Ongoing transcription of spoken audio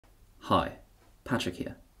Hi, Patrick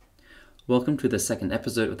here. Welcome to the second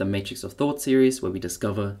episode of the Matrix of Thought series where we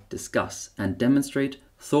discover, discuss, and demonstrate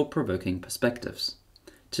thought-provoking perspectives.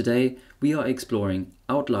 Today, we are exploring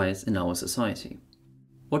outliers in our society.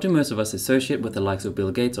 What do most of us associate with the likes of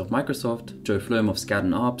Bill Gates of Microsoft, Joe Floem of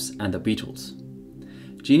Skadden Arps, and the Beatles?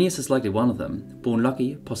 Genius is likely one of them, born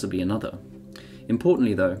lucky possibly another.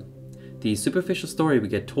 Importantly though, the superficial story we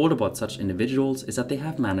get told about such individuals is that they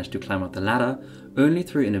have managed to climb up the ladder only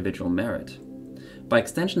through individual merit. By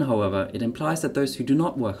extension, however, it implies that those who do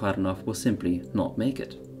not work hard enough will simply not make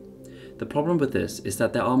it. The problem with this is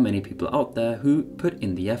that there are many people out there who put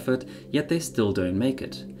in the effort, yet they still don't make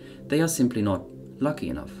it. They are simply not lucky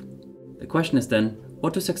enough. The question is then,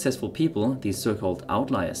 what do successful people, these so-called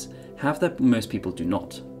outliers, have that most people do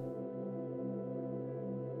not?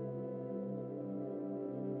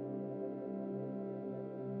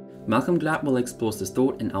 Malcolm Gladwell explores this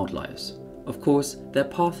thought in Outliers. Of course, their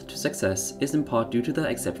path to success is in part due to their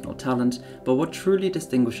exceptional talent, but what truly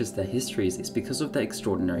distinguishes their histories is because of their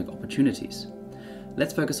extraordinary opportunities.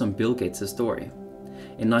 Let's focus on Bill Gates' story.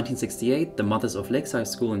 In 1968, the mothers of Lakeside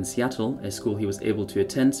School in Seattle, a school he was able to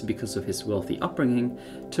attend because of his wealthy upbringing,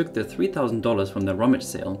 took the $3,000 from the rummage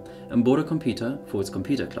sale and bought a computer for its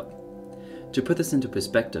computer club. To put this into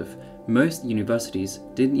perspective, most universities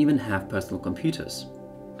didn't even have personal computers.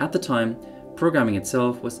 At the time, programming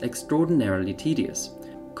itself was extraordinarily tedious.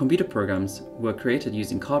 Computer programs were created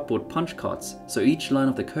using cardboard punch cards, so each line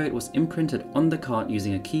of the code was imprinted on the card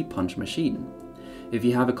using a key punch machine. If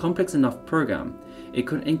you have a complex enough program, it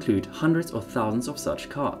could include hundreds or thousands of such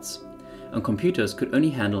cards. And computers could only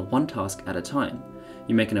handle one task at a time.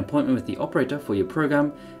 You make an appointment with the operator for your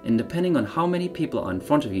program, and depending on how many people are in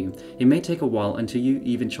front of you, it may take a while until you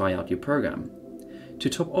even try out your program. To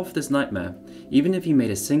top off this nightmare, even if you made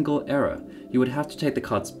a single error, you would have to take the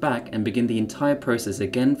cards back and begin the entire process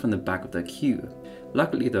again from the back of the queue.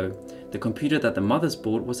 Luckily though, the computer that the mothers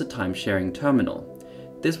bought was a time-sharing terminal.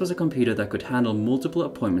 This was a computer that could handle multiple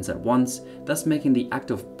appointments at once, thus making the act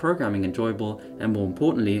of programming enjoyable, and more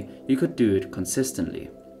importantly, you could do it consistently.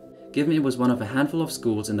 Given it was one of a handful of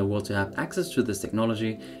schools in the world to have access to this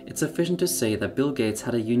technology, it's sufficient to say that Bill Gates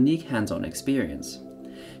had a unique hands-on experience.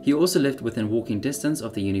 He also lived within walking distance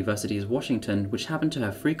of the University of Washington, which happened to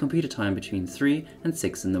have free computer time between 3 and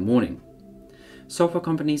 6 in the morning. Software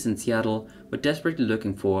companies in Seattle were desperately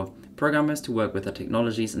looking for programmers to work with their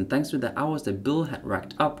technologies, and thanks to the hours that Bill had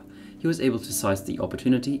racked up, he was able to seize the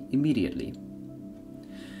opportunity immediately.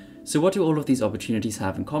 So what do all of these opportunities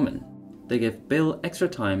have in common? They gave Bill extra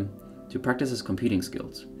time to practice his computing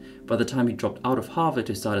skills. By the time he dropped out of Harvard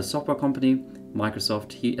to start a software company,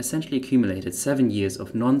 Microsoft, he essentially accumulated 7 years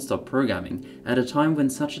of non-stop programming at a time when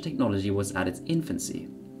such a technology was at its infancy.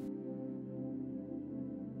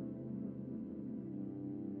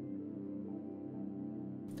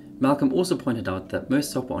 Malcolm also pointed out that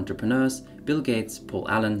most software entrepreneurs, Bill Gates, Paul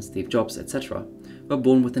Allen, Steve Jobs, etc., were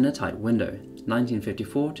born within a tight window,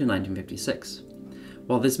 1954 to 1956.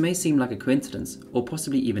 While this may seem like a coincidence, or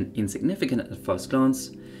possibly even insignificant at first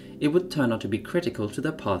glance, it would turn out to be critical to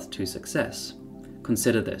their path to success.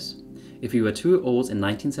 Consider this. If you were 2 years old in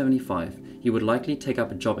 1975, you would likely take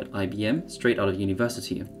up a job at IBM straight out of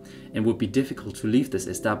university, and would be difficult to leave this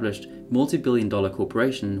established multi-billion-dollar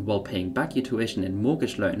corporation while paying back your tuition and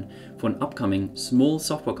mortgage loan for an upcoming small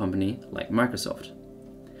software company like Microsoft.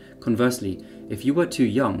 Conversely, if you were too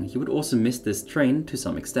young, you would also miss this train to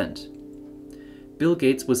some extent. Bill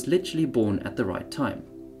Gates was literally born at the right time.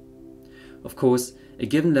 Of course, a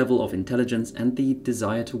given level of intelligence and the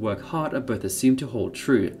desire to work hard are both assumed to hold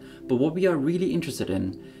true, but what we are really interested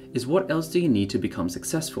in is what else do you need to become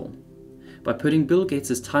successful? By putting Bill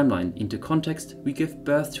Gates' timeline into context, we give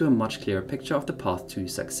birth to a much clearer picture of the path to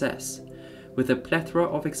success. With a plethora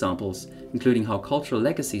of examples, including how cultural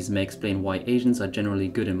legacies may explain why Asians are generally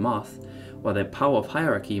good in math, while the power of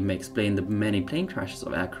hierarchy may explain the many plane crashes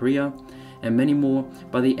of our career, and many more,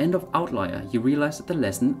 by the end of Outlier, you realize that the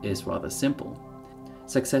lesson is rather simple.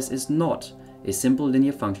 Success is not a simple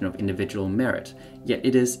linear function of individual merit, yet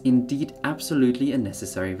it is indeed absolutely a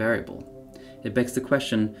necessary variable. It begs the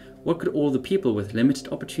question, what could all the people with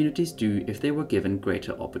limited opportunities do if they were given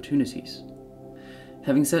greater opportunities?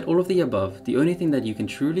 Having said all of the above, the only thing that you can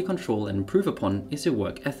truly control and improve upon is your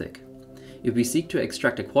work ethic. If we seek to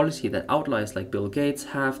extract a quality that outliers like Bill Gates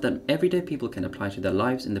have that everyday people can apply to their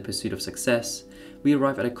lives in the pursuit of success, we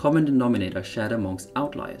arrive at a common denominator shared amongst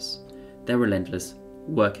outliers: their relentless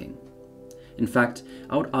working. In fact,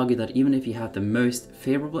 I would argue that even if you have the most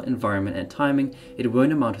favorable environment and timing, it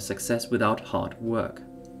won't amount to success without hard work.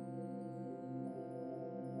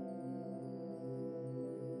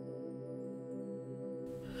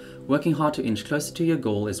 Working hard to inch closer to your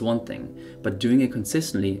goal is one thing, but doing it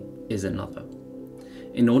consistently is another.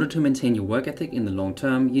 In order to maintain your work ethic in the long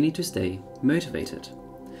term, you need to stay motivated.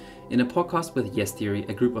 In a podcast with Yes Theory,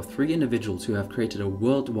 a group of 3 individuals who have created a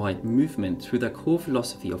worldwide movement through their core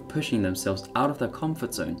philosophy of pushing themselves out of their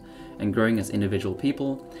comfort zone and growing as individual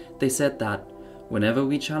people, they said that whenever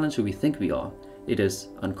we challenge who we think we are, it is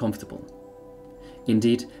uncomfortable.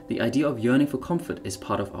 Indeed, the idea of yearning for comfort is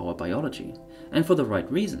part of our biology, and for the right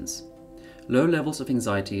reasons. Low levels of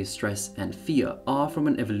anxiety, stress, and fear are, from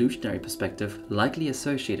an evolutionary perspective, likely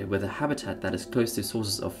associated with a habitat that is close to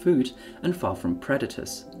sources of food and far from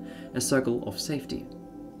predators, a circle of safety.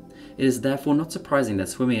 It is therefore not surprising that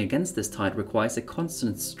swimming against this tide requires a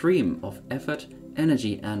constant stream of effort,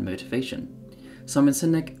 energy, and motivation. Simon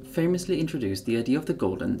Sinek famously introduced the idea of the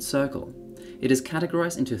golden circle. It is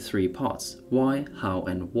categorized into 3 parts: why, how,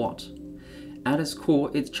 and what. At its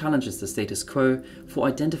core, it challenges the status quo for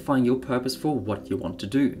identifying your purpose for what you want to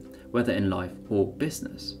do, whether in life or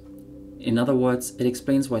business. In other words, it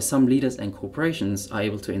explains why some leaders and corporations are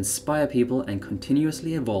able to inspire people and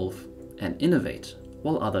continuously evolve and innovate,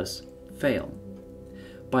 while others fail.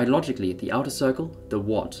 Biologically, the outer circle, the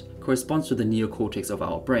what, corresponds to the neocortex of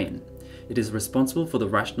our brain. It is responsible for the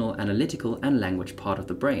rational, analytical, and language part of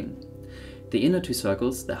the brain. The inner 2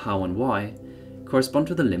 circles, the how and why, correspond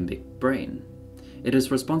to the limbic brain. It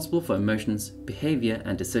is responsible for emotions, behavior,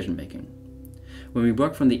 and decision-making. When we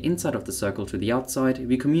work from the inside of the circle to the outside,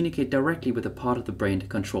 we communicate directly with the part of the brain that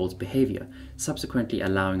controls behavior, subsequently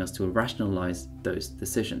allowing us to rationalize those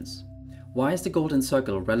decisions. Why is the golden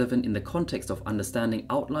circle relevant in the context of understanding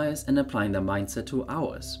outliers and applying their mindset to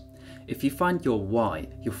ours? If you find your why,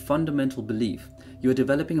 your fundamental belief, you are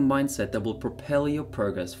developing a mindset that will propel your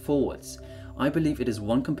progress forwards. I believe it is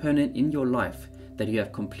one component in your life that you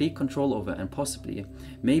have complete control over, and possibly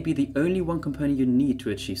may be the only one component you need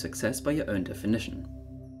to achieve success by your own definition.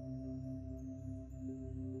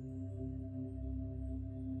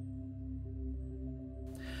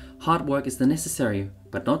 Hard work is the necessary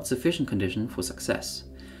but not sufficient condition for success.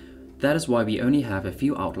 That is why we only have a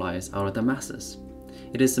few outliers out of the masses.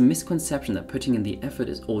 It is a misconception that putting in the effort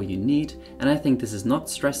is all you need, and I think this is not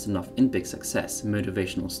stressed enough in big success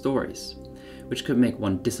motivational stories, which could make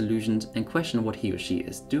one disillusioned and question what he or she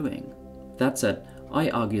is doing. That said, I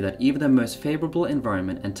argue that even the most favorable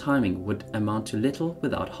environment and timing would amount to little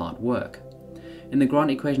without hard work. In the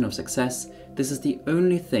grand equation of success, this is the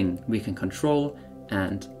only thing we can control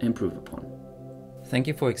and improve upon. Thank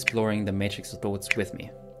you for exploring the matrix of thoughts with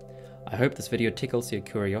me. I hope this video tickles your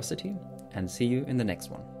curiosity, and see you in the next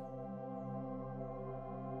one.